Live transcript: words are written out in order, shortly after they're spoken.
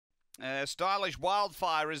Stylish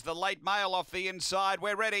Wildfire is the late mail off the inside.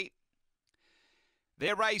 We're ready.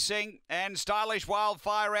 They're racing, and Stylish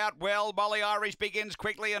Wildfire out well. Molly Irish begins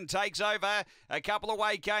quickly and takes over. A couple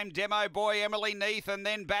away came Demo Boy, Emily Neath, and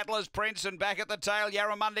then Battler's Prince, and back at the tail,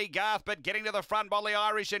 Yarramundi Garth, but getting to the front, Molly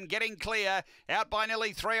Irish, and getting clear. Out by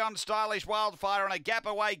nearly 3 on Stylish Wildfire, and a gap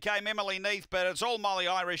away came Emily Neath, but it's all Molly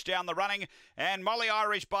Irish down the running, and Molly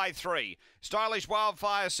Irish by 3. Stylish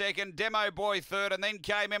Wildfire second, Demo Boy third, and then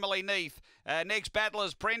came Emily Neath. Next,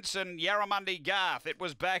 Battler's Prince and Yarramundi Garth. It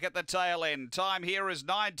was back at the tail end. Time here is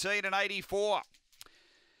 19 and 84.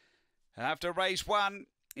 After race 1,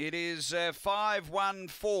 it is 5, 1,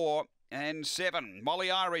 4 and 7. Molly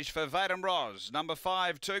Irish for Vaden Ros. Number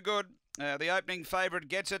 5, Too Good. The opening favourite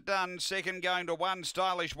gets it done. Second going to 1,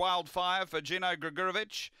 Stylish Wildfire for Gino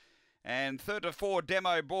Grigorovic. And third to 4,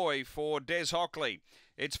 Demo Boy for Des Hockley.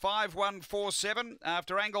 It's 5, 1, 4, 7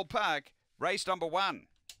 after Angle Park, race number 1.